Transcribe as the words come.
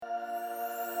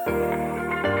Welcome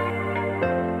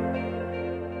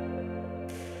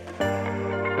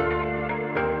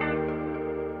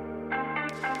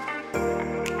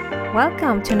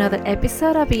to another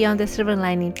episode of Beyond the Silver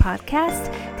Lining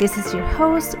podcast. This is your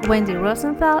host, Wendy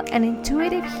Rosenthal, an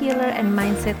intuitive healer and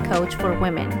mindset coach for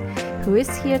women, who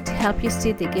is here to help you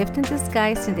see the gift in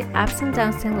disguise in the ups and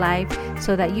downs in life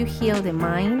so that you heal the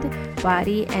mind,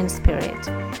 body, and spirit.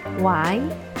 Why?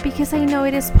 Because I know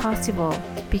it is possible.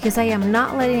 Because I am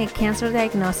not letting a cancer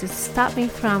diagnosis stop me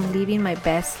from living my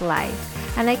best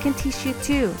life. And I can teach you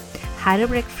too how to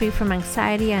break free from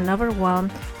anxiety and overwhelm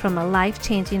from a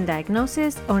life-changing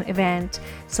diagnosis or event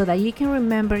so that you can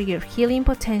remember your healing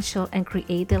potential and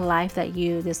create the life that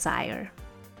you desire.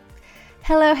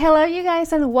 Hello, you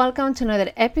guys, and welcome to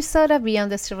another episode of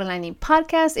Beyond the Silver Lining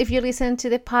podcast. If you listen to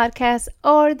the podcast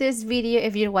or this video,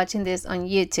 if you're watching this on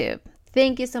YouTube.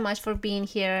 Thank you so much for being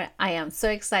here. I am so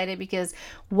excited because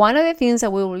one of the things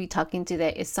that we will be talking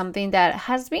today is something that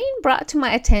has been brought to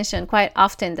my attention quite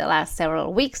often the last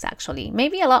several weeks, actually,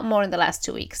 maybe a lot more in the last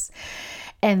 2 weeks.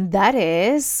 And that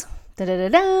is,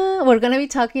 we're going to be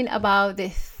talking about the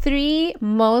 3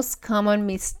 most common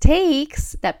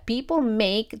mistakes that people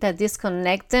make that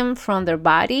disconnect them from their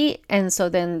body. And so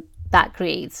then that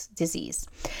creates disease.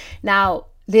 Now,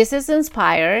 this is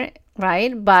inspired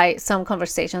by some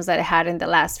conversations that I had in the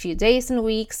last few days and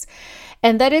weeks.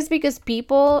 And that is because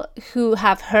people who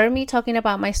have heard me talking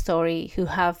about my story, who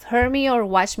have heard me or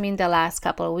watched me in the last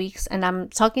couple of weeks, and I'm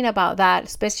talking about that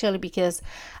especially because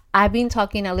I've been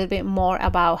talking a little bit more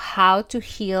about how to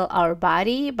heal our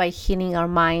body by healing our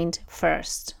mind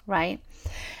first, right?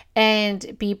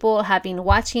 And people have been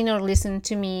watching or listening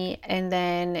to me, and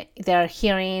then they're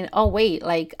hearing, oh, wait,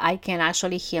 like I can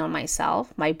actually heal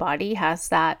myself. My body has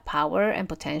that power and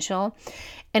potential.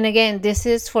 And again, this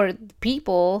is for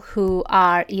people who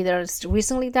are either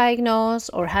recently diagnosed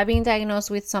or have been diagnosed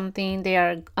with something. They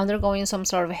are undergoing some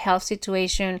sort of health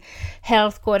situation,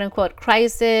 health quote unquote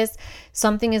crisis.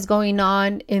 Something is going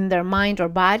on in their mind or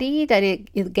body that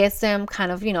it gets them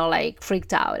kind of, like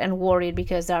freaked out and worried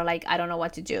because they're like, I don't know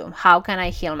what to do. How can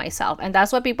I heal myself? And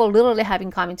that's what people literally have been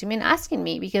coming to me and asking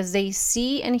me because they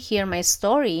see and hear my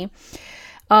story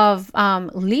of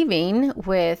living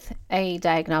with a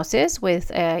diagnosis, with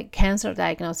a cancer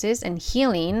diagnosis and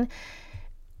healing.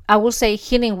 I will say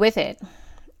healing with it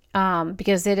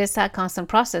because it is a constant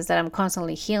process that I'm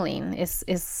constantly healing. It's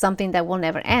something that will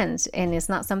never end. And it's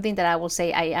not something that I will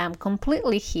say I am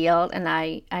completely healed and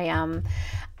I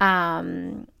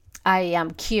am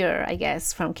cured, I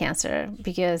guess, from cancer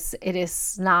because it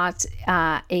is not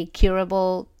a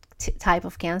curable type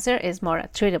of cancer, is more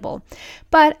treatable.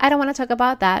 But I don't want to talk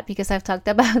about that because I've talked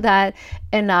about that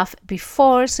enough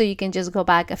before, so you can just go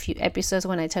back a few episodes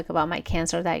when I talk about my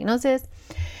cancer diagnosis.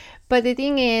 But the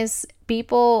thing is,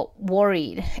 people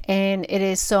worried, and it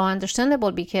is so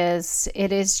understandable because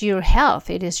it is your health,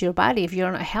 it is your body. If you're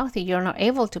not healthy, you're not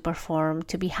able to perform,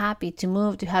 to be happy, to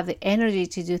move, to have the energy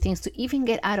to do things, to even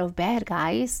get out of bed,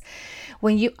 guys.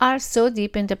 When you are so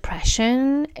deep in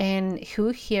depression, and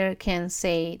who here can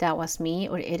say that was me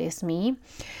or it is me?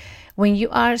 When you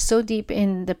are so deep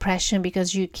in depression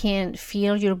because you can't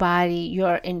feel your body,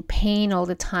 you're in pain all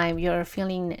the time, you're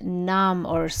feeling numb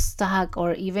or stuck,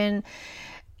 or even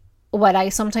what I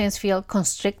sometimes feel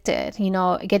constricted,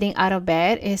 getting out of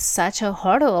bed is such a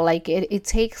hurdle. Like it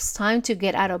takes time to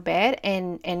get out of bed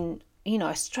and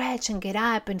stretch and get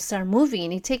up and start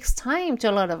moving. It takes time to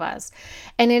a lot of us.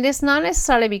 And it is not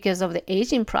necessarily because of the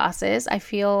aging process. I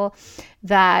feel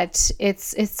that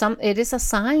it is a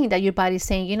sign that your body is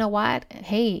saying, you know what?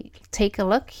 Hey, take a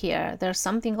look here. There's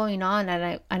something going on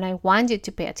and I want you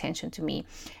to pay attention to me.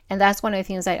 And that's one of the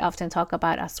things I often talk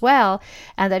about as well.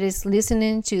 And that is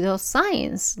listening to those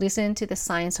signs, listening to the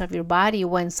signs of your body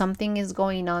when something is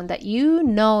going on that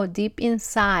deep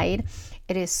inside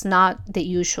it is not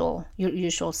your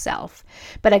usual self.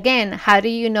 But again, how do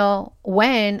you know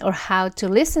when or how to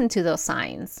listen to those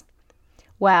signs?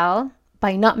 Well,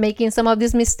 by not making some of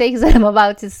these mistakes that I'm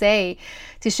about to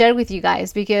share with you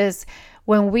guys, because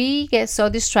when we get so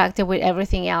distracted with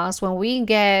everything else, when we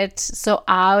get so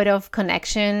out of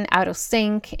connection, out of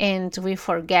sync, and we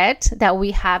forget that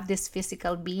we have this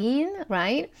physical being,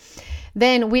 right?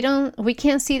 Then we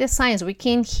can't see the signs. We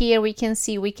can hear, we can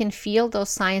see, we can feel those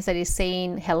signs that is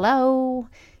saying, hello,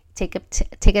 take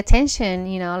attention,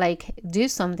 do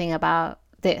something about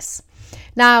this.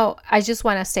 Now, I just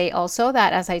want to say also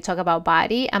that as I talk about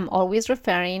body, I'm always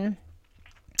referring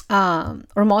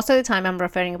or most of the time I'm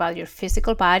referring about your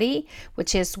physical body,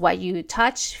 which is what you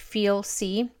touch, feel,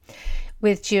 see.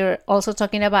 which you're also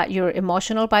talking about your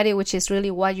emotional body, which is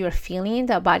really what you're feeling,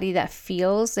 the body that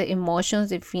feels the emotions,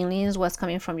 the feelings, what's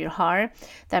coming from your heart.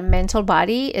 That mental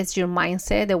body is your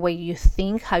mindset, the way you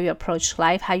think, how you approach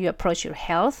life, how you approach your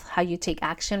health, how you take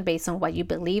action based on what you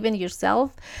believe in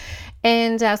yourself.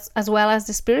 And as well as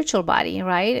the spiritual body,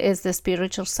 right? Is the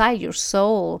spiritual side, your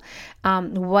soul,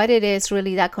 what it is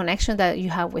really, that connection that you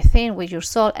have within with your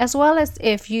soul, as well as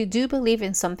if you do believe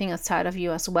in something outside of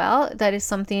you as well, that is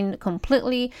something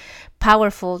completely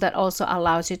powerful that also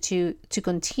allows you to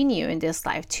continue in this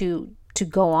life, to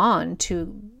go on,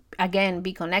 to again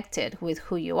be connected with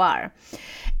who you are.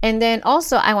 And then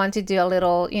also I want to do a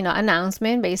little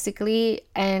announcement basically.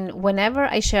 And whenever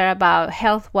I share about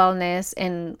health, wellness,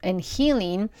 and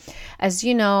healing, as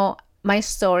you know, my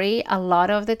story, a lot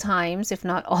of the times, if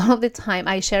not all of the time,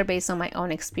 I share based on my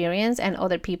own experience and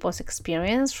other people's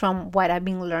experience from what I've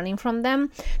been learning from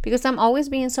them, because I'm always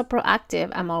being so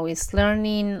proactive. I'm always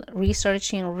learning,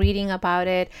 researching, reading about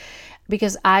it,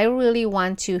 because I really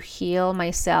want to heal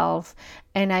myself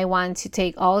and I want to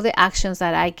take all the actions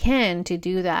that I can to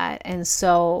do that. And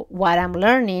so what I'm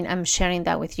learning, I'm sharing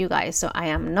that with you guys. So I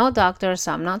am no doctor,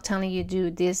 so I'm not telling you do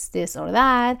this or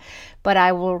that, but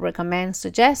I will recommend,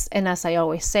 suggest, and as I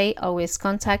always say, always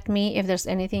contact me if there's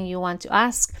anything you want to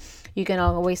ask. You can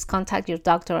always contact your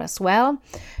doctor as well.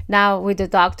 Now, with the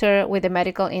doctor, with the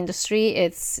medical industry,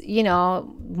 it's,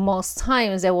 most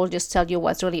times they will just tell you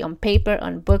what's really on paper,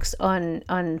 on books,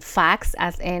 on facts,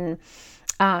 as in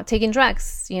taking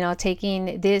drugs,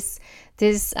 taking this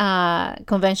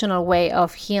conventional way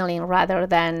of healing rather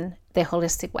than the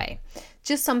holistic way.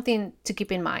 Just something to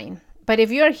keep in mind. But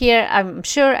if you're here, I'm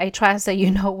sure, I trust that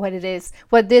you know what it is,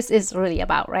 what this is really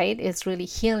about, right? It's really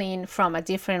healing from a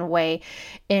different way,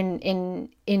 in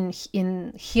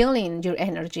healing your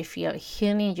energy field,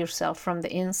 healing yourself from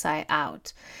the inside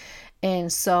out.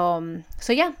 And so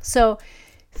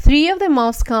 3 of the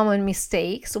most common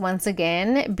mistakes, once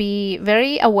again, be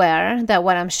very aware that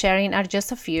what I'm sharing are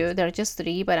just a few. They're just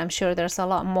 3, but I'm sure there's a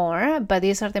lot more. But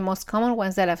these are the most common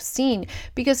ones that I've seen.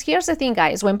 Because here's the thing,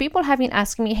 guys. When people have been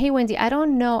asking me, hey, Wendy, I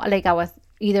don't know. Like I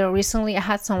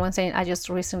had someone saying, I just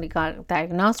recently got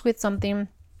diagnosed with something.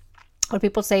 Or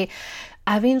people say,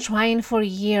 I've been trying for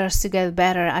years to get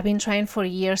better. I've been trying for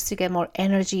years to get more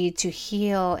energy, to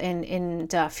heal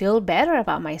and feel better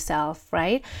about myself,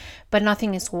 right? But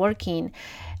nothing is working.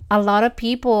 A lot of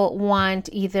people want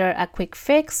either a quick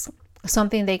fix,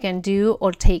 something they can do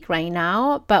or take right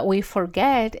now, but we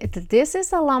forget that this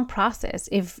is a long process.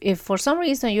 If for some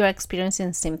reason you're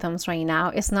experiencing symptoms right now,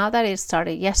 it's not that it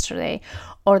started yesterday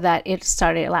or that it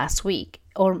started last week,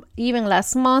 or even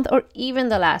last month, or even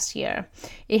the last year.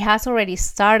 It has already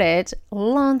started a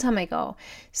long time ago.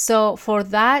 So for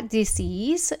that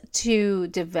disease to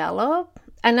develop,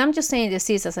 and I'm just saying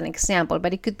disease as an example,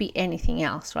 but it could be anything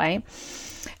else, right?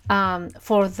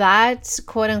 For that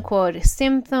quote unquote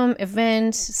symptom,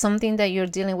 event, something that you're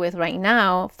dealing with right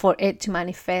now, for it to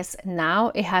manifest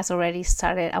now, it has already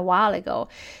started a while ago.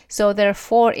 So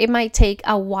therefore, it might take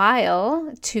a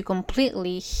while to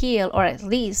completely heal, or at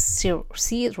least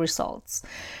see results.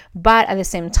 But at the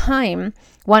same time,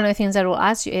 one of the things that I will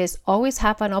ask you is always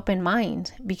have an open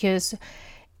mind, because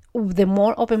the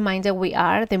more open-minded we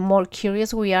are, the more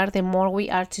curious we are, the more we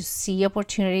are to see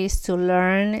opportunities to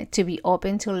learn, to be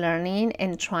open to learning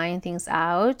and trying things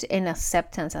out, and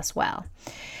acceptance as well.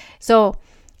 So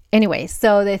anyway,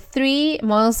 so the 3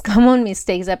 most common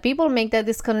mistakes that people make, that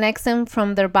disconnects them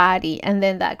from their body, and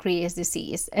then that creates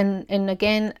disease. And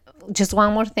again, just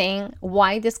one more thing,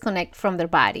 why disconnect from their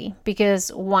body?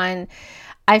 Because one,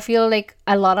 I feel like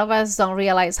a lot of us don't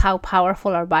realize how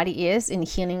powerful our body is in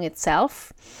healing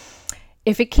itself.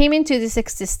 If it came into this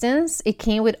existence, it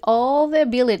came with all the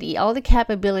ability, all the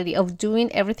capability of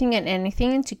doing everything and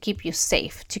anything to keep you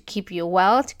safe, to keep you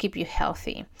well, to keep you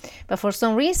healthy. But for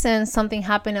some reason, something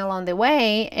happened along the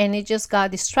way and it just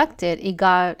got distracted.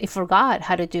 It forgot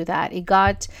how to do that. It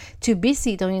got too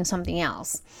busy doing something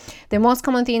else. The most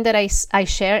common thing that I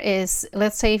share is,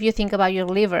 let's say if you think about your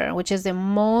liver, which is the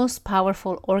most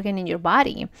powerful organ in your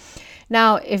body.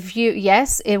 Now,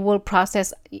 it will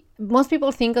process. Most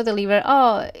people think of the liver,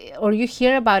 or you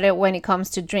hear about it when it comes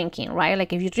to drinking, right?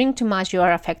 Like if you drink too much, you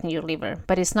are affecting your liver.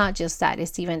 But it's not just that,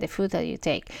 it's even the food that you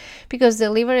take. Because the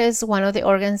liver is one of the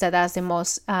organs that does the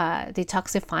most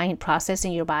detoxifying process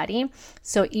in your body.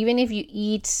 So even if you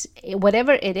eat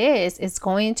whatever it is, it's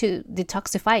going to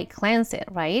detoxify, cleanse it,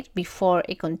 right? Before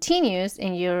it continues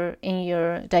in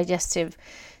your digestive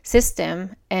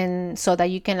system, and so that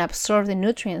you can absorb the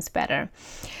nutrients better.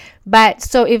 But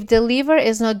so if the liver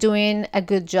is not doing a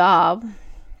good job,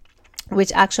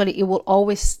 which actually it will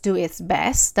always do its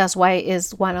best. That's why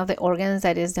it's one of the organs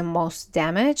that is the most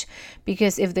damaged,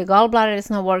 because if the gallbladder is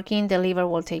not working, the liver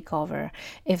will take over.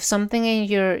 If something in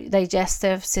your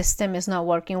digestive system is not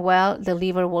working well, the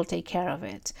liver will take care of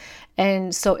it.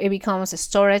 And so it becomes a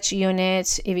storage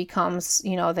unit. It becomes,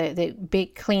 the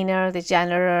big cleaner, the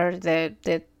janitor,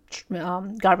 the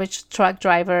garbage truck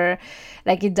driver.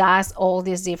 Like, it does all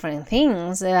these different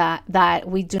things that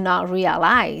we do not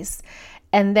realize.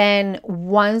 And then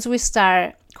once we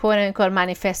start, quote unquote,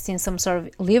 manifesting some sort of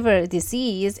liver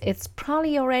disease, it's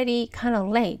probably already kind of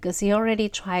late, because it already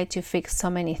tried to fix so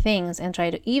many things and try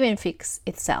to even fix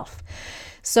itself.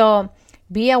 So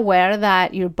be aware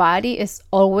that your body is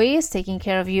always taking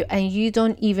care of you, and you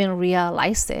don't even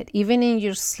realize it. Even in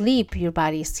your sleep, your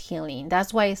body is healing.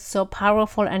 That's why it's so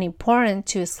powerful and important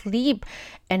to sleep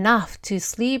enough, to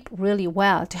sleep really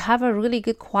well, to have a really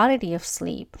good quality of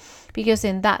sleep. Because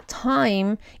in that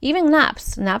time, even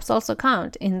naps also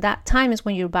count. In that time is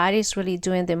when your body is really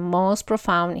doing the most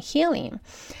profound healing.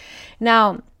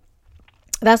 Now,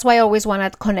 that's why I always want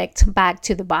to connect back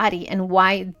to the body, and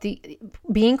why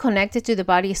being connected to the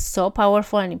body is so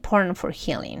powerful and important for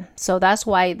healing. So that's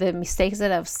why the mistakes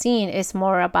that I've seen is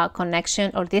more about connection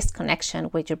or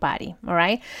disconnection with your body. All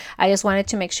right. I just wanted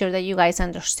to make sure that you guys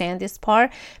understand this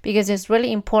part, because it's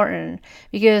really important,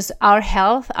 because our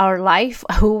health, our life,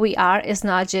 who we are is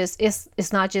not just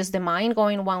the mind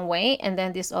going one way and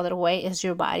then this other way is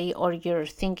your body or your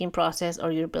thinking process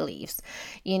or your beliefs.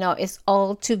 It's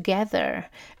all together.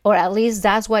 Or at least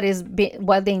that's what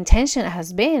the intention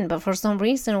has been. But for some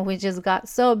reason, we just got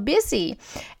so busy.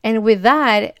 And with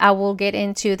that, I will get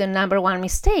into the number one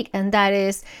mistake. And that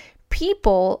is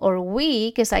people, or we,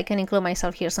 because I can include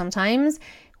myself here sometimes,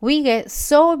 we get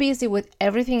so busy with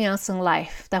everything else in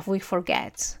life that we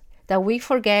forget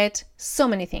so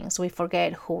many things. We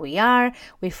forget who we are.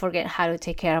 We forget how to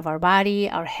take care of our body,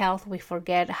 our health. We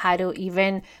forget how to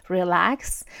even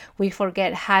relax. We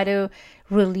forget how to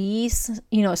release,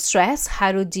 stress,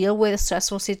 how to deal with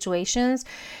stressful situations.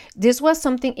 This was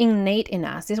something innate in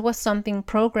us. This was something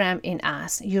programmed in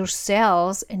us. Your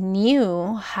cells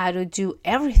knew how to do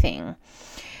everything.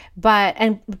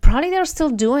 And probably they're still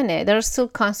doing it. They're still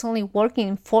constantly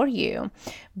working for you.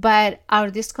 But our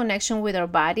disconnection with our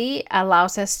body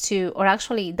allows us to, or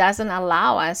actually doesn't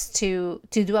allow us to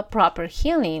do a proper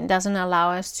healing, doesn't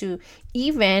allow us to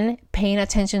even paying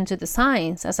attention to the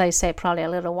signs, as I said probably a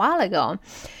little while ago.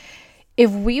 If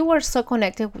we were so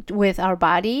connected with our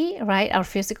body, right, our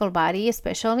physical body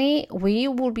especially, we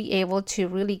will be able to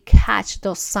really catch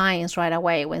those signs right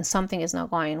away when something is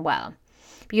not going well.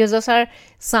 Because those are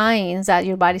signs that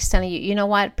your body's telling you, you know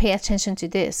what, pay attention to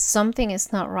this. Something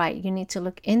is not right. You need to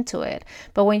look into it.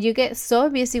 But when you get so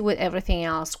busy with everything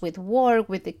else, with work,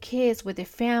 with the kids, with the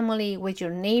family, with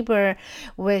your neighbor,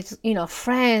 with,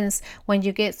 friends, when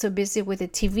you get so busy with the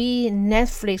TV,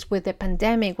 Netflix, with the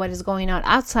pandemic, what is going on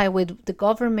outside with the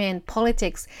government,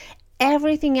 politics,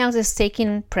 everything else is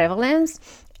taking prevalence.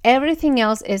 Everything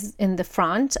else is in the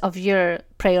front of your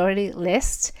priority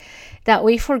list, that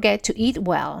we forget to eat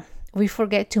well. We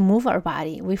forget to move our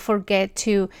body. We forget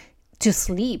to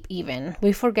sleep even.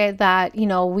 We forget that,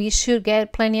 we should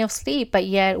get plenty of sleep, but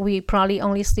yet we probably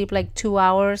only sleep like 2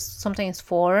 hours, sometimes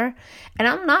 4. And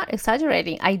I'm not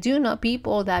exaggerating. I do know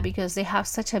people that because they have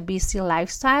such a busy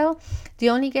lifestyle, they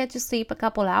only get to sleep a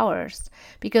couple hours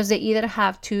because they either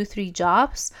have 2-3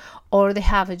 jobs, or they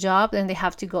have a job and they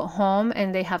have to go home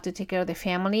and they have to take care of the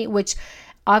family, which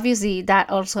obviously that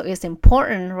also is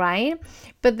important, right?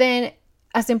 But then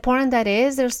as important that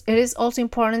is, it is also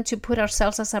important to put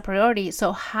ourselves as a priority.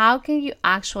 So how can you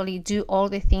actually do all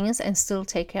the things and still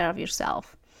take care of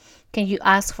yourself? Can you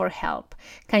ask for help?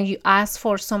 Can you ask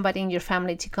for somebody in your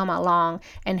family to come along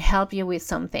and help you with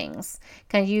some things?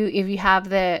 Can you, if you have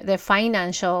the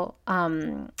financial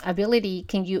ability,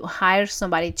 can you hire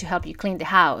somebody to help you clean the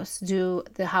house, do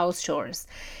the house chores,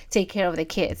 take care of the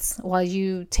kids while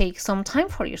you take some time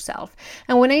for yourself?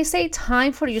 And when I say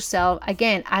time for yourself,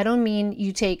 again, I don't mean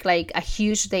you take like a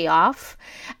huge day off.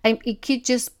 It could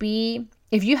just be,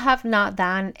 if you have not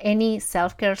done any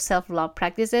self-care, self-love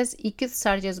practices, you could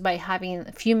start just by having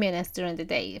a few minutes during the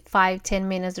day, 5-10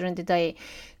 minutes during the day,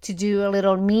 to do a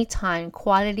little me time,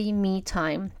 quality me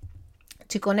time,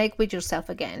 to connect with yourself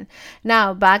again.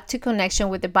 Now, back to connection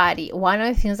with the body. One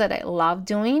of the things that I love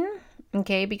doing,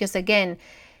 okay, because again,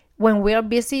 when we're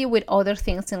busy with other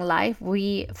things in life,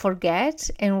 we forget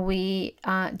and we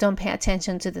don't pay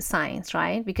attention to the signs,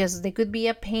 right? Because there could be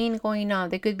a pain going on.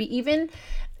 There could be even,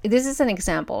 this is an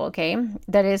example, okay,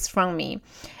 that is from me.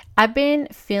 I've been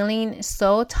feeling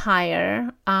so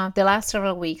tired the last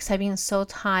several weeks. I've been so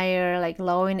tired, like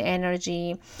low in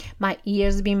energy. My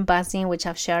ears been buzzing, which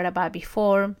I've shared about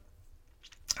before.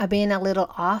 I've been a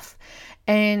little off.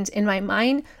 And in my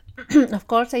mind, of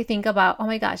course, I think about, oh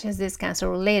my gosh, is this cancer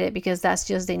related? Because that's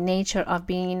just the nature of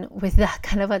being with that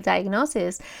kind of a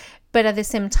diagnosis. But at the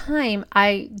same time,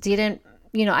 I didn't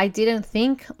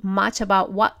think much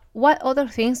about what other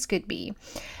things could be.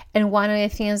 And one of the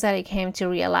things that I came to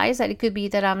realize that it could be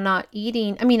that I'm not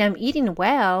eating. I mean, I'm eating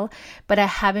well, but I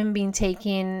haven't been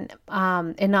taking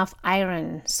enough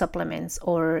iron supplements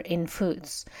or in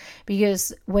foods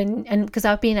because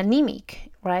I've been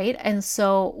anemic, right? And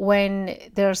so when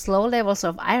there's low levels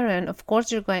of iron, of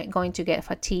course you're going to get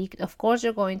fatigued. Of course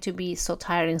you're going to be so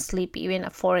tired and sleepy, even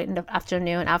at 4 in the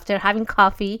afternoon after having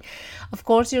coffee. Of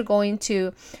course you're going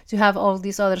to have all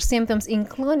these other symptoms,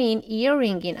 including ear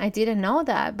ringing. I didn't know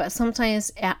that, but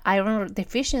sometimes iron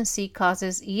deficiency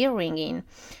causes ear ringing,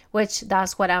 which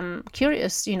that's what I'm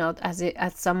curious,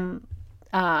 as some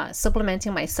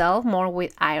supplementing myself more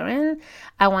with iron.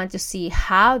 I want to see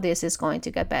how this is going to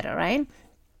get better, right?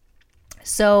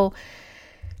 So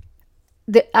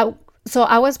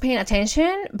I was paying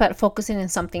attention, but focusing on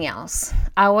something else.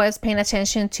 I was paying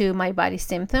attention to my body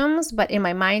symptoms, but in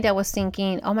my mind, I was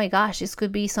thinking, oh my gosh, this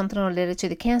could be something related to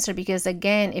the cancer. Because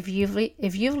again, if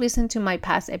you've listened to my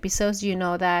past episodes, you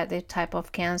know that the type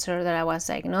of cancer that I was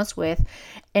diagnosed with,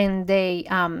 and they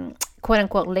quote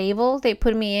unquote label they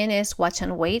put me in is watch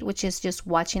and wait, which is just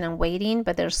watching and waiting,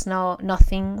 but there's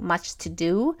nothing much to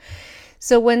do.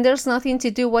 So when there's nothing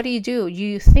to do, what do?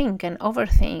 You think and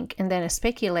overthink and then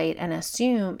speculate and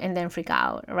assume and then freak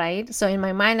out, right? So in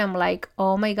my mind, I'm like,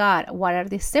 oh my God, what are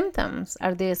these symptoms?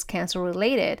 Are these cancer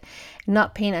related?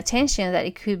 Not paying attention that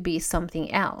it could be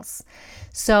something else.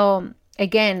 So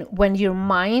again, when your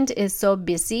mind is so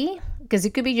busy, because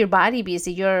it could be your body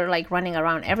busy, you're like running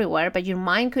around everywhere, but your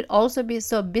mind could also be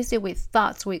so busy with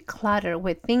thoughts, with clutter,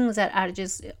 with things that are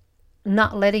just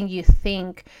not letting you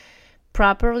think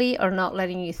properly or not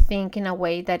letting you think in a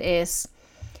way that is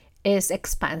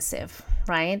expansive,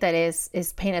 right? That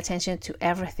is paying attention to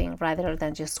everything rather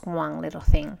than just one little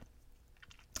thing.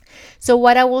 So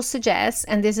what I will suggest,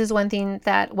 and this is one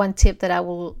tip that I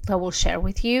will share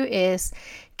with you, is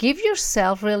give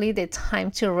yourself really the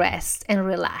time to rest and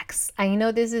relax. I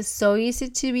know this is so easy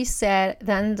to be said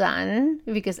than done,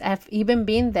 because I've even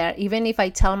been there. Even if I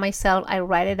tell myself, I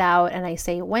write it out and I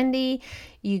say, Wendy,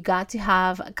 you got to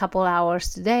have a couple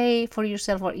hours today for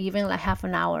yourself, or even like half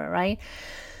an hour, right?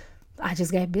 I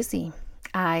just get busy.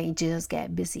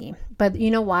 But you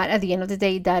know what? At the end of the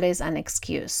day, that is an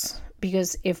excuse.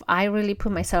 Because if I really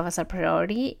put myself as a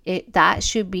priority, that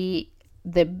should be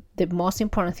the most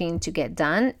important thing to get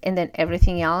done, and then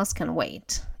everything else can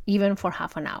wait, even for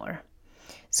half an hour.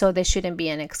 So there shouldn't be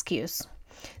an excuse.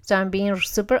 So I'm being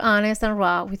super honest and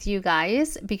raw with you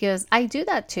guys, because I do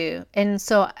that too. And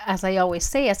so, as I always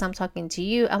say, as I'm talking to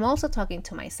you, I'm also talking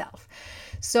to myself.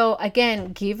 So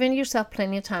again, giving yourself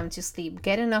plenty of time to sleep,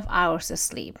 get enough hours of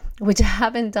sleep, which I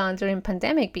haven't done during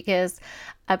pandemic because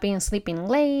I've been sleeping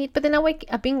late, but then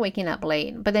I've been waking up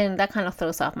late, but then that kind of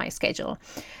throws off my schedule.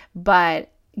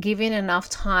 But giving enough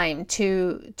time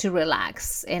to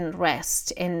relax and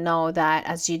rest, and know that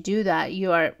as you do that, you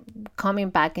are coming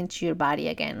back into your body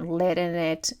again, letting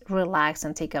it relax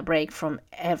and take a break from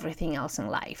everything else in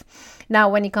life. Now,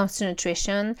 when it comes to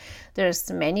nutrition,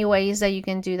 there's many ways that you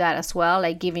can do that as well,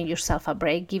 like giving yourself a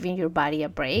break, giving your body a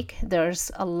break.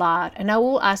 There's a lot, and I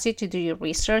will ask you to do your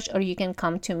research, or you can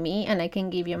come to me and I can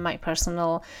give you my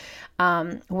personal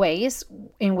ways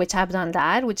in which I've done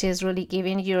that, which is really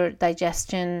giving your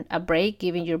digestion a break,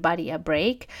 giving your body a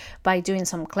break by doing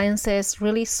some cleanses,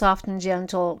 really soft and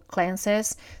gentle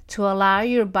cleanses to allow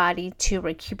your body to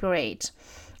recuperate.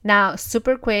 Now,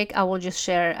 super quick, I will just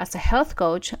share, as a health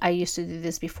coach, I used to do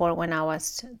this before when I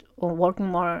was working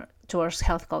more towards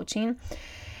health coaching.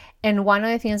 And one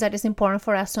of the things that is important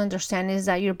for us to understand is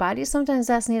that your body sometimes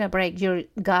does need a break. Your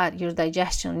gut, your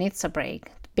digestion needs a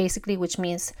break, basically, which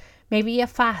means maybe a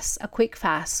quick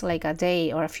fast, like a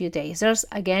day or a few days. There's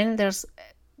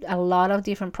a lot of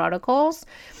different protocols,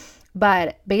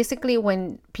 but basically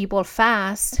when people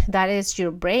fast, that is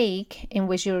your break in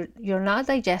which you're not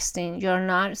digesting, you're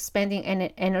not spending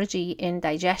any energy in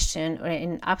digestion or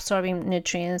in absorbing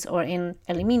nutrients or in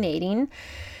eliminating,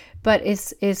 but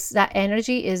it's that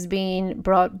energy is being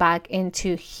brought back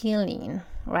into healing,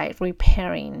 right?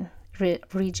 Repairing,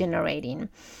 regenerating.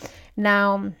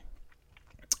 Now,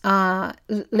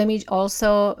 let me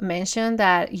also mention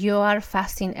that you are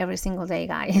fasting every single day,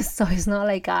 guys. So it's not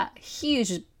like a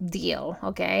huge deal,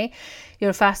 okay?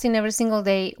 You're fasting every single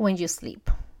day when you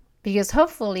sleep. because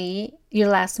hopefully your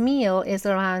last meal is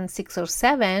around 6 or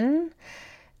 7.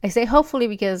 I say hopefully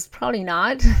because probably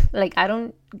not. Like, I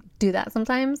don't do that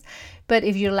sometimes. But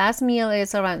if your last meal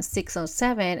is around 6 or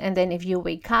 7, and then if you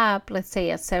wake up, let's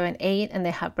say at 7, 8, and they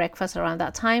have breakfast around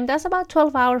that time, that's about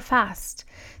 12-hour fast.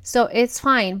 So it's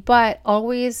fine. But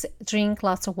always drink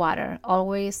lots of water.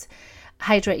 Always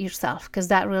hydrate yourself, because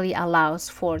that really allows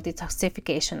for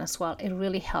detoxification as well. It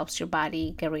really helps your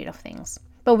body get rid of things.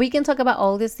 But we can talk about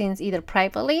all these things either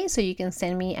privately, so you can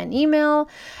send me an email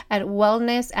at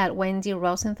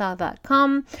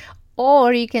wellness@wendyrosenthal.com,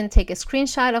 or you can take a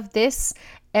screenshot of this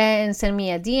and send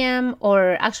me a DM,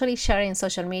 or actually share it in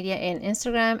social media in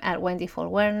Instagram at Wendy for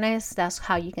Wellness. That's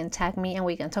how you can tag me, and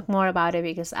we can talk more about it,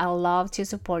 because I love to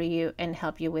support you and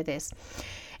help you with this.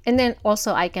 And then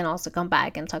also I can also come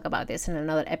back and talk about this in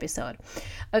another episode.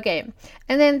 Okay,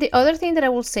 and then the other thing that I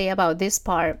will say about this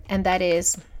part, and that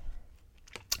is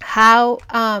how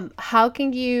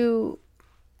can you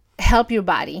help your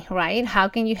body, right? How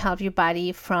can you help your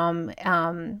body from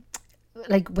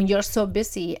like when you're so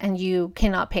busy and you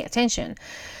cannot pay attention?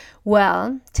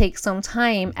 Well, take some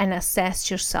time and assess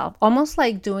yourself, almost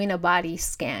like doing a body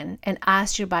scan, and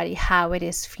ask your body how it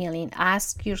is feeling.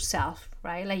 Ask yourself,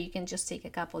 right? Like, you can just take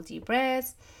a couple deep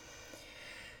breaths,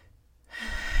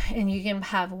 and you can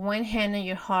have one hand on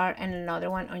your heart and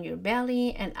another one on your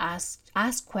belly, and ask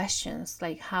questions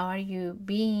like, how are you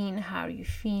being? How are you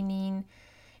feeling?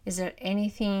 Is there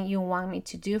anything you want me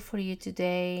to do for you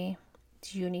today?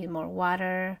 Do you need more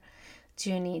water? Do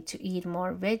you need to eat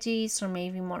more veggies or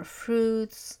maybe more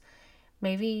fruits?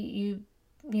 Maybe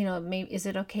maybe is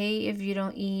it okay if you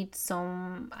don't eat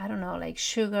some, I don't know, like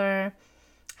sugar,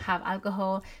 have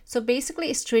alcohol? So basically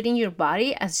it's treating your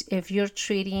body as if you're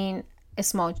treating a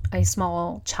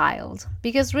small child,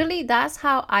 because really that's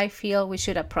how I feel we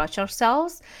should approach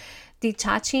ourselves,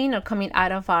 detaching or coming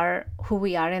out of who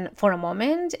we are in for a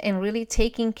moment, and really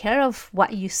taking care of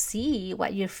what you see,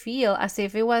 what you feel, as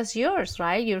if it was yours,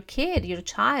 right? Your kid, your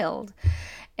child.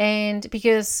 And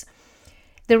because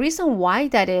the reason why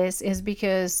that is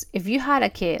because if you had a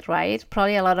kid, right,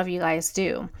 probably a lot of you guys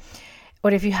do, or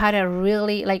if you had a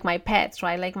really, like my pets,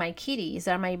 right, like my kitties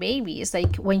are my babies,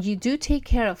 like when you do take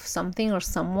care of something or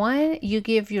someone, you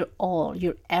give your all,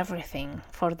 your everything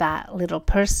for that little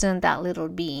person, that little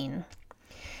being,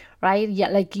 right? Yeah,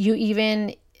 like you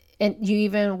even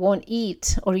won't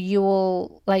eat, or you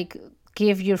will like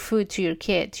give your food to your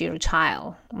kid, to your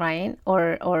child, right?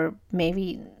 Or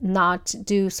maybe not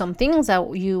do some things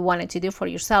that you wanted to do for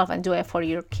yourself and do it for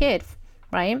your kid,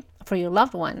 right? For your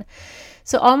loved one.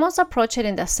 So almost approach it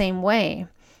in the same way.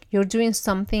 You're doing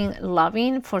something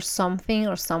loving for something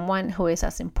or someone who is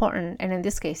as important, and in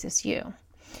this case it's you.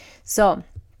 So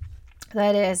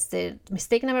that is the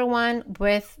mistake number 1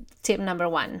 with tip number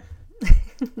 1.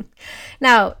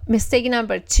 Now, mistake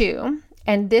number 2,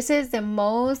 and this is the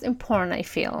most important, I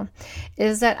feel,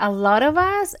 is that a lot of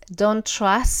us don't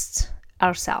trust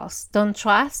ourselves, don't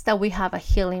trust that we have a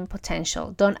healing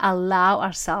potential, don't allow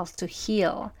ourselves to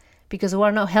heal, because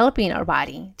we're not helping our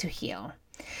body to heal.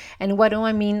 And what do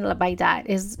I mean by that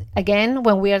is, again,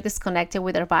 when we are disconnected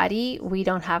with our body, we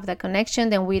don't have that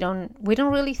connection, then we don't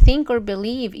really think or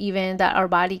believe even that our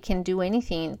body can do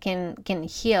anything, can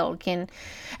heal, and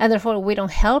therefore we don't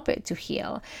help it to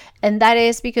heal. And that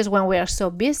is because when we are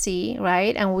so busy,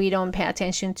 right, and we don't pay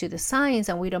attention to the signs,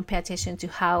 and we don't pay attention to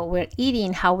how we're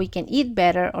eating, how we can eat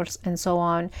better, and so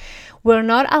on, we're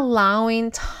not allowing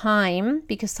time,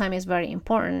 because time is very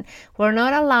important. We're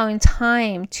not allowing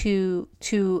time to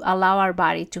allow our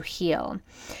body to heal.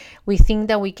 We think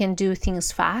that we can do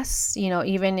things fast,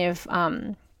 even if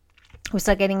we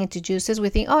start getting into juices, we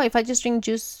think, oh, if I just drink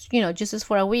juices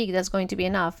for a week, that's going to be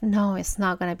enough. No, it's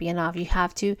not going to be enough. You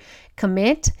have to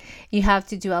commit. You have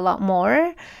to do a lot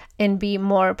more and be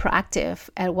more proactive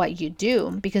at what you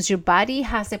do, because your body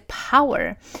has the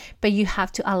power, but you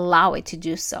have to allow it to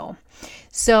do so.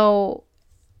 So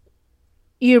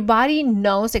your body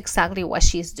knows exactly what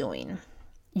she's doing.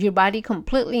 Your body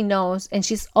completely knows, and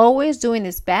she's always doing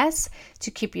its best to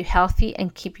keep you healthy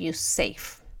and keep you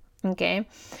safe. Okay?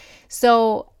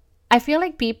 So I feel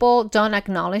like people don't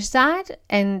acknowledge that,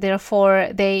 and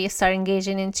therefore they start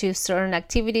engaging into certain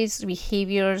activities,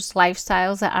 behaviors,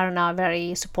 lifestyles that are not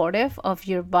very supportive of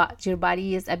your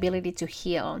body's ability to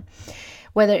heal.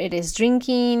 Whether it is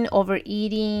drinking,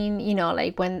 overeating,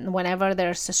 like whenever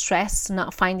there's a stress,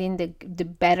 not finding the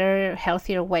better,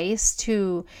 healthier ways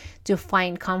to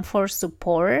find comfort,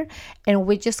 support, and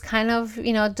we just kind of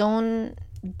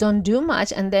don't do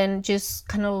much, and then just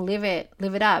kind of live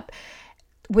it up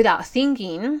without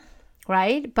thinking,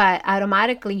 right? But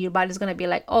automatically your body's going to be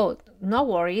like, oh, no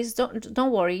worries,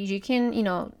 don't worry, you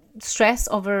can, stress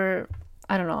over,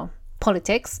 I don't know,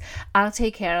 politics. I'll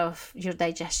take care of your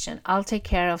digestion. I'll take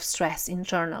care of stress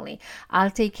internally. I'll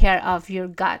take care of your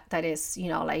gut that is,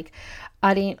 like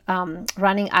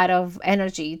running out of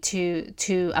energy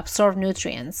to absorb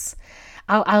nutrients.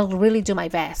 I'll really do my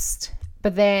best.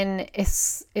 But then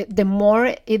the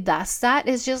more it does that,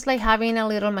 it's just like having a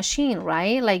little machine,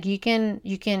 right? Like you can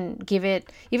give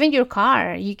it, even your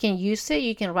car, you can use it,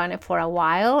 you can run it for a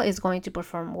while, it's going to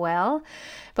perform well,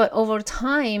 but over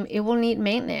time it will need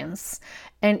maintenance.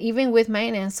 And even with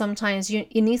maintenance, sometimes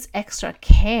it needs extra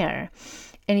care,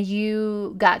 and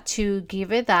you got to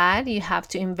give it that. You have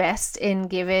to invest in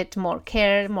give it more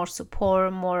care, more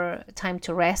support, more time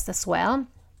to rest as well,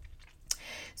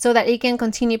 so that it can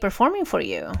continue performing for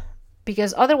you.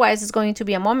 Because otherwise it's going to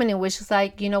be a moment in which it's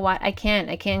like, you know what, I can't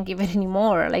give it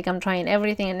anymore. Like I'm trying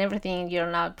everything,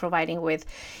 you're not providing with,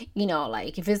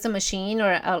 like if it's a machine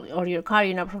or your car,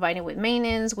 you're not providing with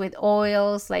maintenance, with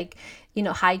oils, like,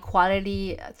 high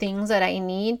quality things that I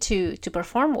need to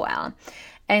perform well.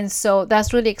 And so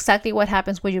that's really exactly what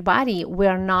happens with your body.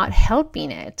 We're not helping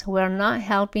it. We're not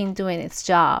helping doing its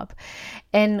job.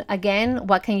 And again,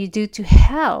 what can you do to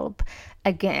help?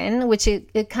 Again, which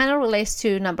it kind of relates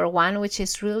to number one, which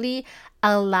is really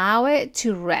allow it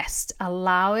to rest,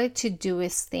 allow it to do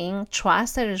its thing,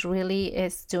 trust that it really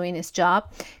is doing its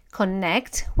job,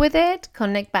 connect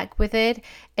back with it,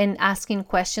 and asking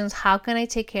questions. How can I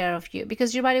take care of you?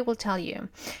 Because your body will tell you.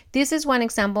 This is one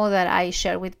example that I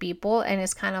share with people, and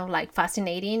it's kind of like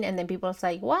fascinating. And then people are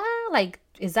like, wow, like,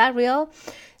 is that real?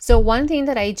 So one thing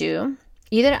that I do,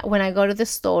 either when I go to the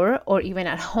store or even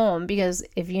at home, because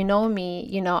if you know me,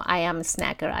 I am a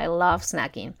snacker. I love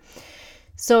snacking.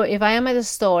 So if I am at the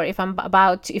store, if I'm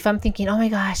thinking, oh my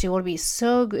gosh, it will be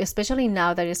so good, especially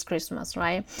now that it's Christmas,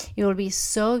 right? It will be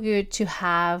so good to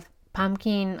have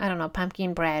pumpkin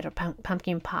bread or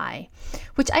pumpkin pie,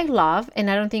 which I love. And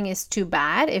I don't think it's too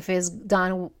bad if it's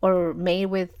done or made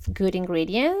with good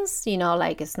ingredients,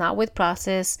 like it's not with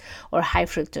processed or high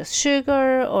fructose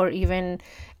sugar or even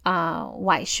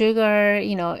white sugar.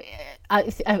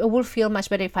 I will feel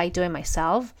much better if I do it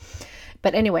myself.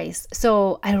 But anyways,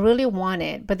 so I really want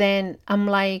it, but then I'm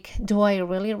like, do I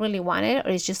really, really want it? Or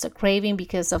is just a craving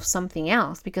because of something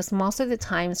else? Because most of the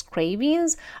times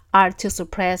cravings are to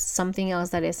suppress something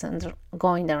else that is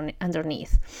going down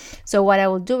underneath. So what I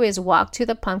will do is walk to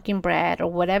the pumpkin bread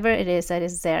or whatever it is that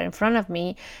is there in front of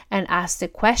me and ask the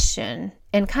question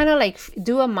and kind of like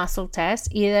do a muscle test,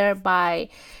 either by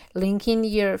linking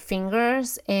your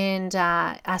fingers and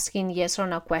asking yes or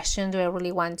no question. Do I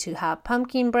really want to have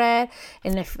pumpkin bread?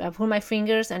 And if I put my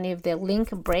fingers and if the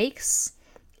link breaks,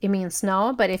 it means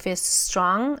no. But if it's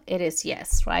strong, it is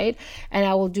yes, right? And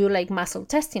I will do like muscle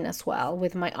testing as well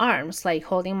with my arms, like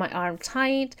holding my arm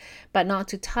tight, but not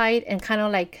too tight, and kind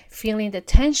of like feeling the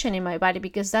tension in my body,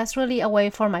 because that's really a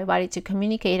way for my body to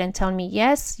communicate and tell me,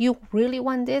 yes, you really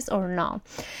want this or no.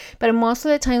 But most of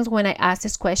the times when I ask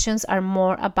these questions are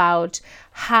more about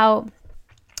how,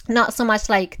 not so much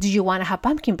like, do you want to have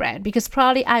pumpkin bread? Because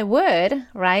probably I would,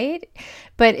 right?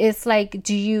 But it's like,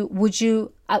 would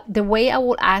you, the way I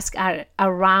would ask are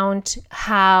around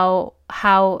how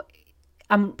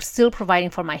I'm still providing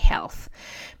for my health.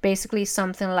 Basically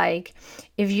something like,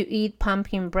 if you eat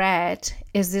pumpkin bread,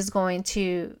 is this going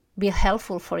to be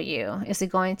helpful for you? Is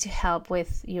it going to help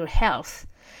with your health?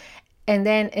 And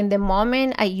then in the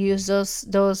moment I use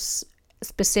those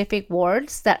specific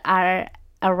words that are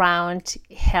around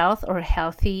health or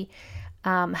healthy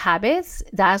habits,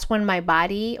 that's when my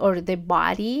body or the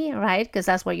body, right? Because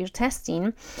that's what you're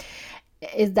testing.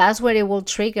 That's where it will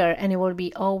trigger, and it will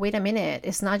be, oh, wait a minute.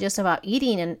 It's not just about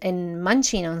eating and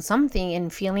munching on something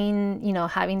and feeling,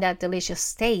 having that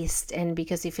delicious taste and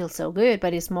because it feels so good,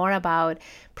 but it's more about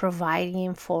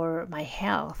providing for my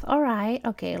health. All right,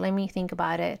 okay, let me think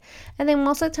about it. And then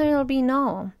most of the time it'll be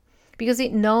no, because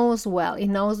it knows well. It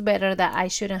knows better that I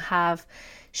shouldn't have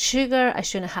sugar, I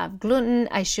shouldn't have gluten,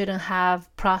 I shouldn't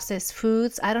have processed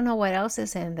foods. I don't know what else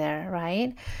is in there,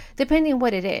 right? Depending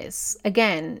what it is.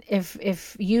 Again,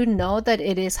 if you know that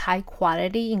it is high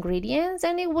quality ingredients,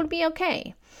 then it will be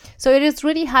okay. So it is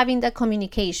really having that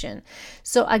communication.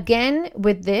 So again,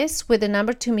 with the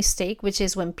number 2 mistake, which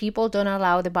is when people don't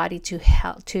allow the body to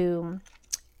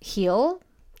heal,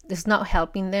 it's not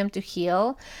helping them to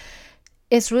heal.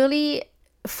 It's really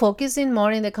focusing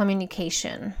more in the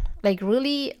communication. Like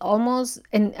really almost,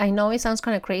 and I know it sounds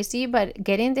kind of crazy, but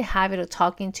get in the habit of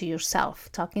talking to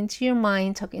yourself, talking to your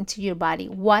mind, talking to your body.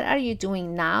 What are you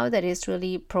doing now that is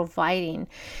really providing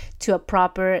to a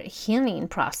proper healing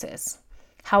process?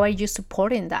 How are you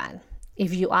supporting that?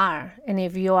 if you are, and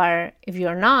if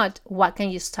you're not, what can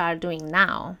you start doing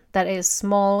now that is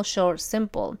small, short,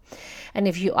 simple? And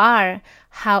if you are,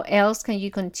 how can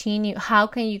you continue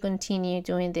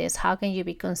doing this? How can you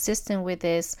be consistent with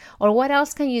this? Or what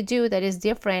else can you do that is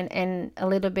different and a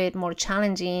little bit more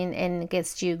challenging and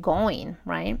gets you going,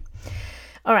 right?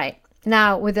 All right,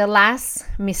 now with the last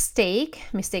mistake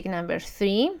number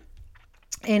 3,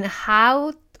 and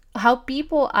how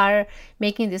people are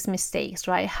making these mistakes,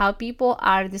 right? How people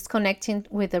are disconnecting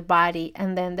with their body,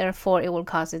 and then therefore it will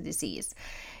cause a disease.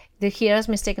 Here's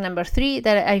mistake number 3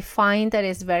 that I find that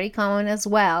is very common as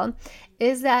well,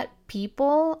 is that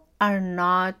people are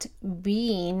not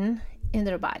being in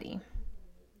their body.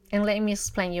 And let me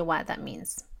explain you what that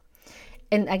means.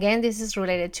 And again, this is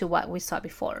related to what we saw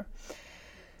before.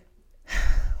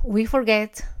 We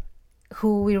forget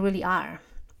who we really are.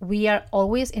 We are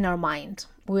always in our mind.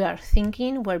 We are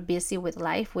thinking, we're busy with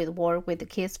life, with work, with the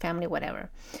kids, family, whatever.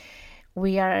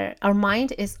 Our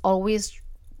mind is always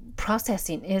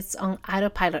processing. It's on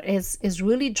autopilot. It's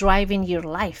really driving your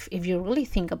life if you really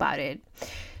think about it.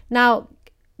 Now,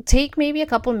 take maybe a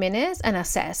couple minutes and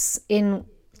assess in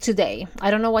today.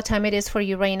 I don't know what time it is for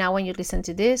you right now when you listen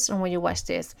to this or when you watch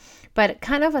this, but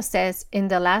kind of assess in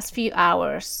the last few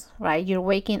hours, right? Your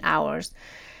waking hours,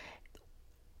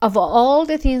 of all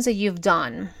the things that you've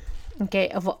done, okay,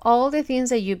 of all the things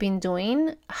that you've been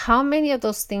doing, how many of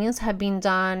those things have been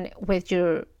done with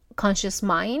your conscious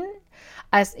mind,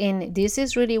 as in, this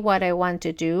is really what I want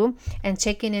to do, and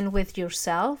checking in with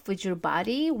yourself, with your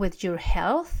body, with your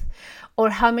health?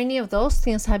 Or how many of those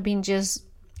things have been just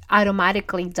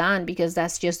automatically done because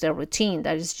that's just a routine,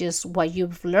 that is just what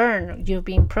you've learned, you've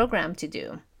been programmed to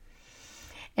do?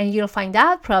 And you'll find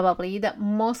out probably that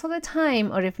most of the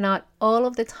time, or if not all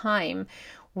of the time,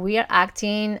 we are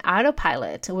acting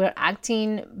autopilot. We're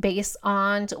acting based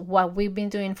on what we've been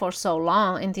doing for so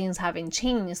long, and things haven't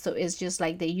changed. So it's just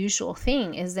like the usual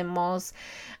thing. It's the most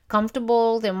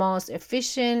comfortable, the most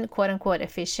efficient, quote unquote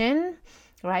efficient,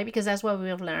 right? Because that's what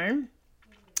we've learned.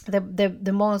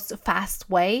 The most fast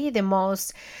way, the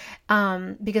most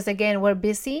because again, we're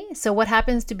busy. So what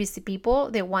happens to busy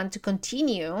people? They want to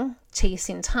continue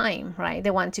chasing time, right? They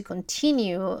want to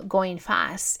continue going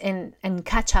fast and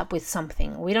catch up with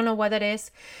something. We don't know what that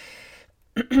is,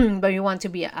 but you want to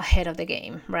be ahead of the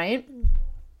game, right?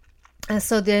 And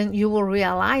so then you will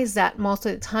realize that most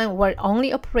of the time we're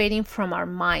only operating from our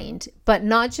mind, but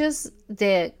not just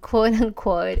the quote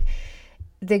unquote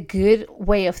the good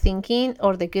way of thinking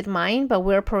or the good mind, but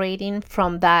we're operating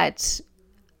from that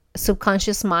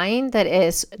subconscious mind that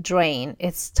is drained,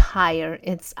 it's tired,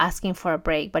 it's asking for a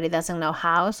break, but it doesn't know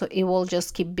how, so it will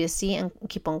just keep busy and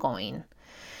keep on going.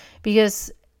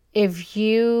 Because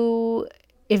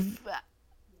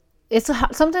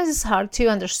sometimes it's hard to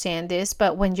understand this,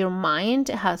 but when your mind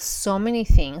has so many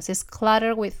things, it's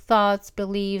cluttered with thoughts,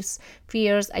 beliefs,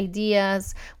 fears,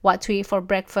 ideas, what to eat for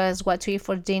breakfast, what to eat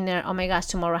for dinner. Oh my gosh,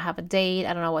 tomorrow I have a date,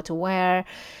 I don't know what to wear,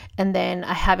 and then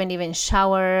I haven't even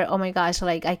showered. Oh my gosh,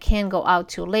 like I can't go out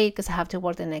too late because I have to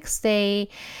work the next day.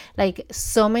 Like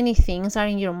so many things are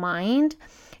in your mind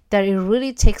that it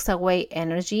really takes away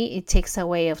energy, it takes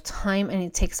away of time, and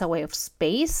it takes away of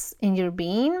space in your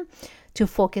being to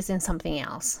focus in something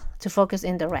else, to focus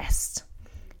in the rest.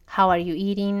 How are you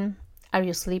eating? Are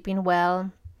you sleeping well?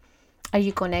 Are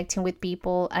you connecting with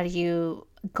people? Are you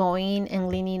going and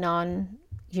leaning on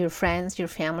your friends, your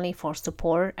family for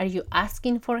support? Are you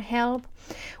asking for help?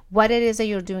 What it is that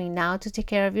you're doing now to take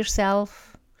care of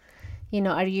yourself?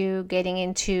 Are you getting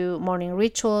into morning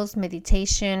rituals,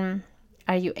 meditation?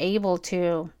 Are you able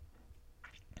to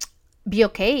be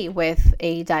okay with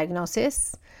a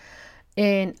diagnosis?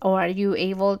 Or are you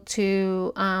able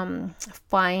to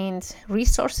find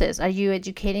resources? Are you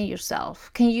educating yourself?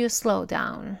 Can you slow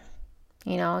down?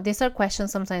 These are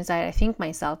questions sometimes that I think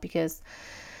myself, because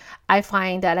I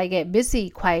find that I get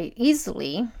busy quite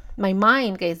easily. My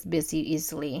mind gets busy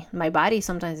easily. My body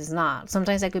sometimes is not.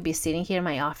 Sometimes I could be sitting here in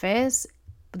my office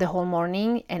the whole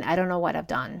morning and I don't know what I've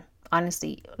done.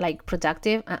 Honestly, like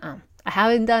productive, I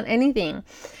haven't done anything.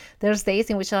 There's days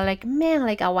in which I'm like, man,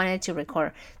 like I wanted to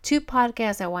record 2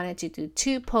 podcasts. I wanted to do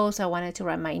 2 posts. I wanted to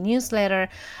write my newsletter.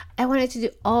 I wanted to do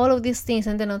all of these things.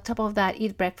 And then on top of that,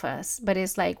 eat breakfast. But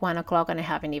it's like 1:00 and I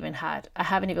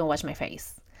haven't even washed my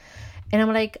face. And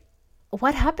I'm like,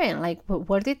 what happened? Like,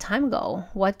 where did time go?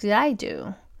 What did I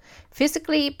do?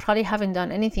 Physically, probably haven't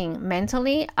done anything.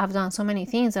 Mentally, I've done so many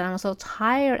things that I'm so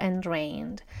tired and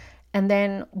drained. And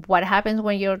then what happens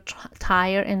when you're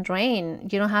tired and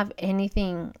drained? You don't have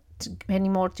anything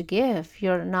anymore to give. You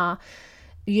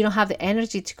don't have the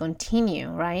energy to continue,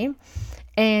 right?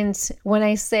 And when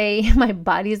I say my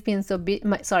body's been so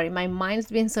my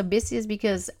mind's been so busy, is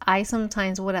because I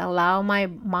sometimes would allow my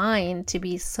mind to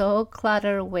be so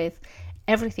cluttered with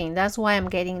everything. That's why I'm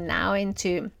getting now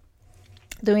into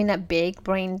doing a big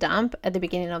brain dump at the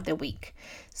beginning of the week,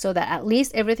 so that at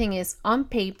least everything is on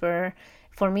paper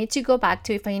for me to go back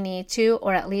to if I need to,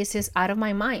 or at least it's out of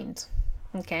my mind.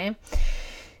 Okay.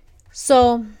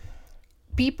 So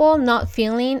people not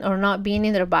feeling or not being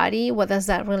in their body, what does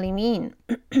that really mean?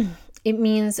 It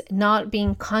means not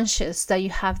being conscious that you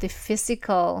have the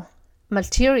physical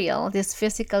material, this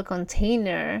physical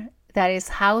container that is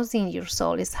housing your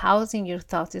soul, is housing your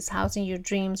thoughts, is housing your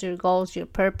dreams, your goals, your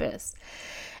purpose.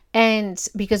 And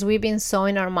because we've been so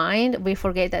in our mind, we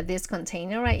forget that this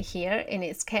container right here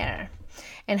needs care.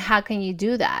 And how can you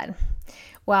do that?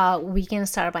 Well, we can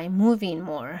start by moving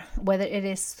more, whether it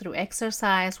is through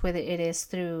exercise, whether it is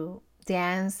through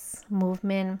dance,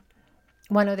 movement.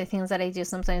 One of the things that I do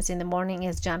sometimes in the morning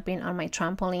is jumping on my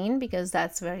trampoline, because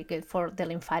that's very good for the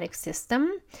lymphatic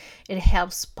system. It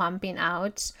helps pumping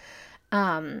out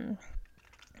the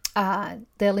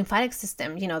lymphatic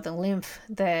system, the lymph,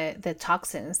 the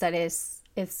toxins that it's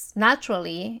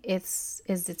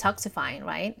detoxifying,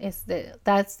 right?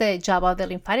 That's the job of the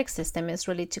lymphatic system, is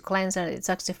really to cleanse and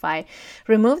detoxify,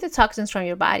 remove the toxins from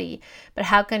your body. But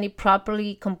how can it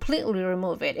properly, completely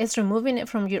remove it? It's removing it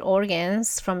from your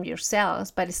organs, from your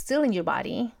cells, but it's still in your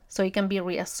body, so it can be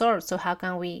reabsorbed. So how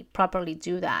can we properly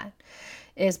do that?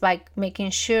 Is by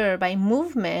making sure by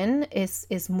movement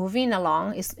is moving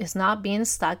along, is not being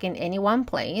stuck in any one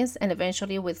place, and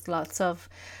eventually with lots of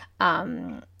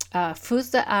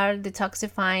foods that are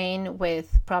detoxifying,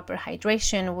 with proper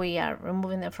hydration, we are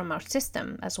removing them from our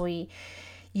system as we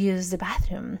use the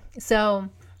bathroom. So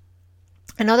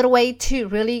another way to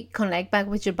really connect back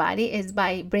with your body is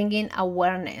by bringing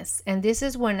awareness. And this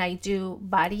is when I do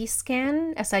body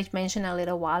scan, as I mentioned a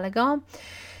little while ago,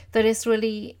 that is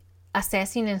really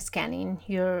assessing and scanning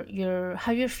your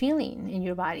how you're feeling in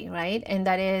your body, right? And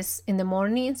that is in the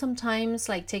morning, sometimes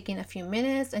like taking a few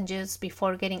minutes, and just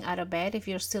before getting out of bed, if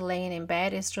you're still laying in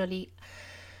bed, it's really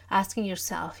asking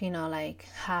yourself, like,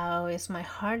 how is my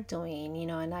heart doing?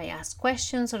 And I ask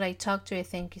questions, or I talk to it.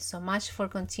 Thank you so much for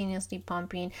continuously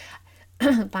pumping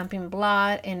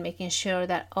blood, and making sure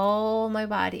that all my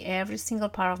body, every single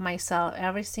part of my cell,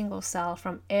 every single cell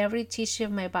from every tissue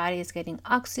of my body is getting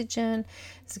oxygen,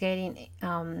 it's getting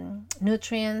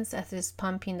nutrients as it's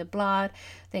pumping the blood,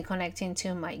 then connecting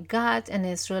to my gut, and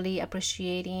it's really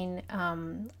appreciating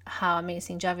how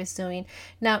amazing job it's doing.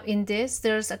 Now in this,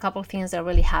 there's a couple of things that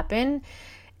really happen.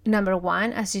 Number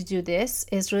one, as you do this,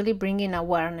 is really bringing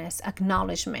awareness,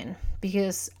 acknowledgement.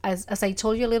 Because as I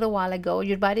told you a little while ago,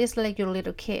 your body is like your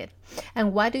little kid.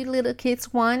 And what do little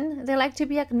kids want? They like to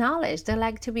be acknowledged. They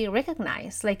like to be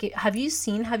recognized. Like, have you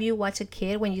watched a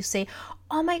kid when you say,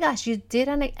 oh my gosh, you did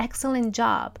an excellent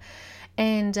job?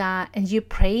 And you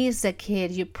praise the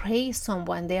kid, you praise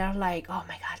someone, they are like, oh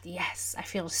my God, yes, I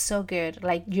feel so good.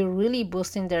 Like, you're really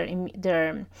boosting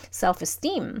their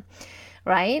self-esteem.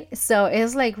 Right? So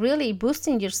it's like really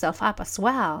boosting yourself up as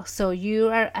well. So you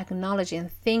are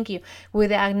acknowledging, thank you. With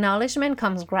the acknowledgement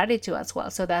comes gratitude as well.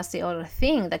 So that's the other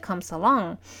thing that comes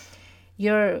along.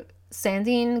 You're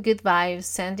sending good vibes,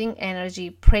 sending energy,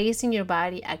 praising your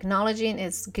body, acknowledging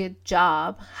its good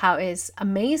job, how it's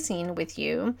amazing with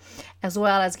you, as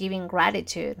well as giving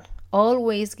gratitude.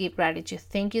 Always give gratitude.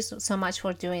 Thank you so much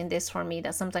for doing this for me,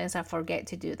 that sometimes I forget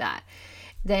to do that.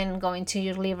 Then going to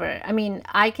your liver. I mean,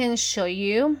 I can show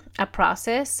you a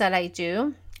process that I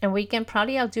do, and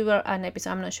I'll do an episode,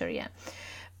 I'm not sure yet,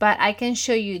 but I can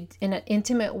show you in an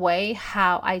intimate way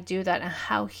how I do that, and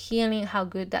how healing, how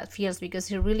good that feels,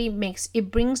 because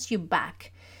it brings you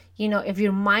back. If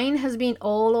your mind has been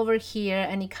all over here,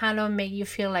 and it kind of make you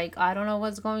feel like, I don't know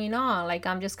what's going on, like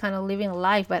I'm just kind of living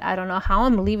life, but I don't know how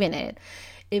I'm living it.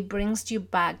 It brings you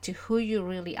back to who you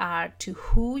really are, to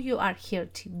who you are here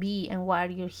to be, and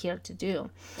what you're here to do.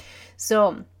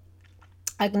 So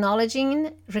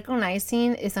acknowledging,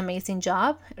 recognizing is amazing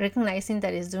job, recognizing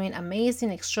that it's doing amazing,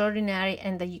 extraordinary,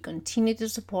 and that you continue to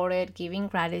support it, giving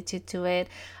gratitude to it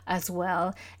as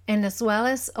well. And as well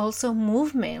as also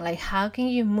movement, like how can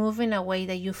you move in a way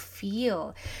that you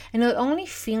feel, and not only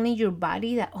feeling your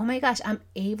body, that, oh my gosh, I'm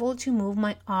able to move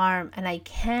my arm and I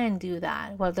can do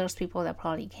that. Well, there's people that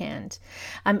probably can't.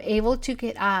 I'm able to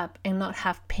get up and not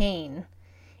have pain.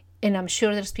 And I'm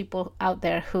sure there's people out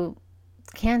there who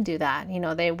can do that.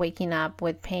 They're waking up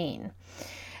with pain.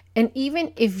 And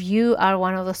even if you are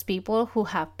one of those people who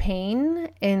have pain,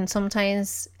 and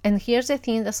here's the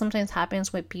thing that sometimes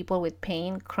happens with people with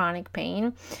pain, chronic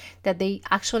pain, that they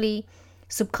actually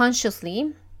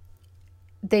subconsciously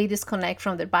they disconnect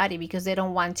from their body because they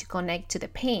don't want to connect to the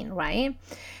pain, right?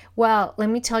 Well, let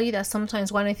me tell you that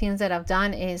sometimes one of the things that I've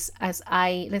done is,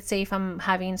 let's say if I'm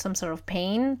having some sort of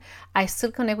pain, I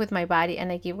still connect with my body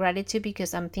and I give gratitude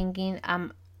because I'm thinking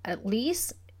I'm at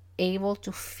least able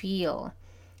to feel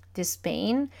this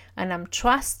pain, and I'm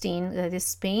trusting that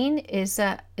this pain is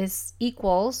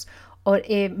equals, or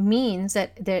it means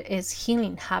that there is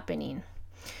healing happening.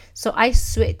 So I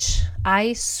switch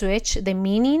the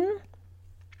meaning.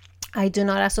 I do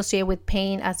not associate with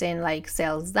pain as in like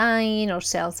cells dying or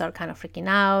cells are kind of freaking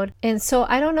out. And so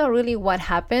I don't know really what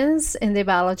happens in the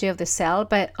biology of the cell,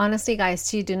 but honestly,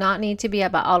 guys, you do not need to be a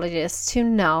biologist to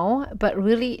know, but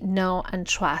really know and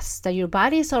trust that your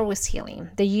body is always healing,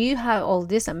 that you have all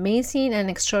this amazing and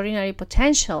extraordinary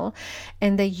potential,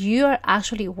 and that you are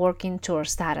actually working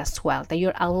towards that as well, that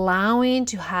you're allowing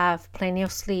to have plenty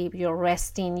of sleep, you're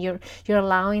resting, you're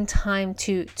allowing time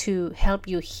to help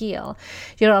you heal,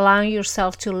 you're allowing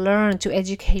yourself to learn, to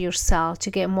educate yourself, to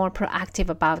get more proactive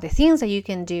about the things that you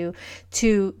can do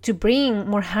to bring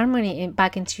more harmony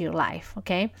back into your life.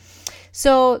 Okay,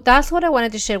 so that's what I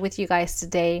wanted to share with you guys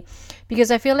today, because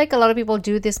I feel like a lot of people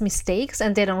do these mistakes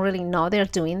and they don't really know they're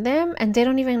doing them, and they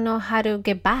don't even know how to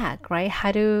get back, right?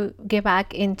 How to get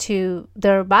back into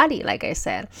their body. Like I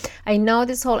said, I know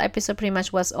this whole episode pretty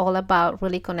much was all about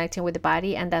really connecting with the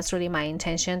body, and that's really my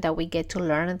intention, that we get to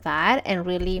learn that and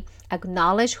really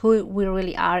acknowledge who we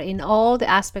really are in all the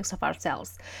aspects of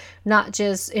ourselves, not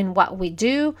just in what we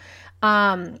do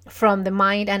from the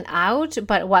mind and out,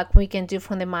 but what we can do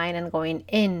from the mind and going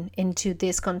into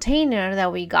this container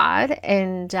that we got,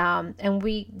 and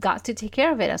we got to take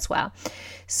care of it as well.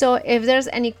 So if there's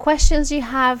any questions you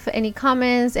have, any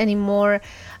comments, any more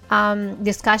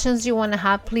discussions you want to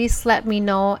have, please let me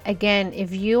know. Again,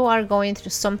 if you are going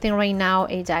through something right now,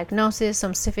 a diagnosis,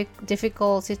 some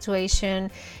difficult situation,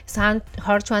 it's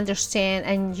hard to understand,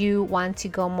 and you want to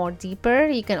go more deeper,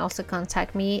 you can also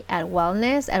contact me at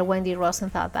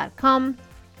wellness@wendyrosenthal.com.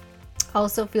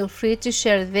 Also, feel free to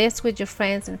share this with your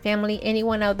friends and family,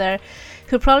 anyone out there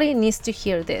who probably needs to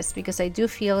hear this, because I do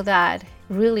feel that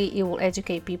really it will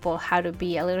educate people how to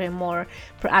be a little bit more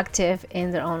proactive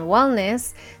in their own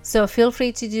wellness. So feel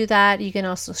free to do that. You can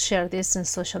also share this in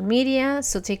social media.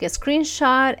 So take a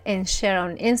screenshot and share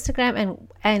on Instagram,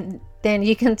 and then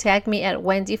you can tag me at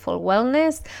Wendy for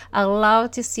Wellness. I'd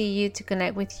love to see you, to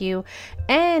connect with you.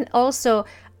 And also,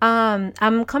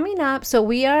 I'm coming up, so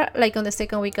we are like on the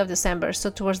second week of December, so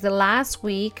towards the last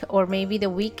week, or maybe the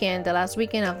last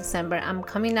weekend of December, I'm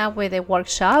coming up with a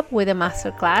workshop, with a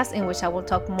masterclass, in which I will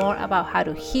talk more about how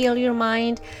to heal your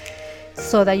mind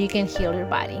so that you can heal your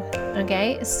body.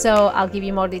 Okay, so I'll give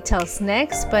you more details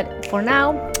next, but for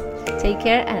now, take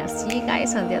care, and I'll see you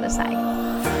guys on the other side.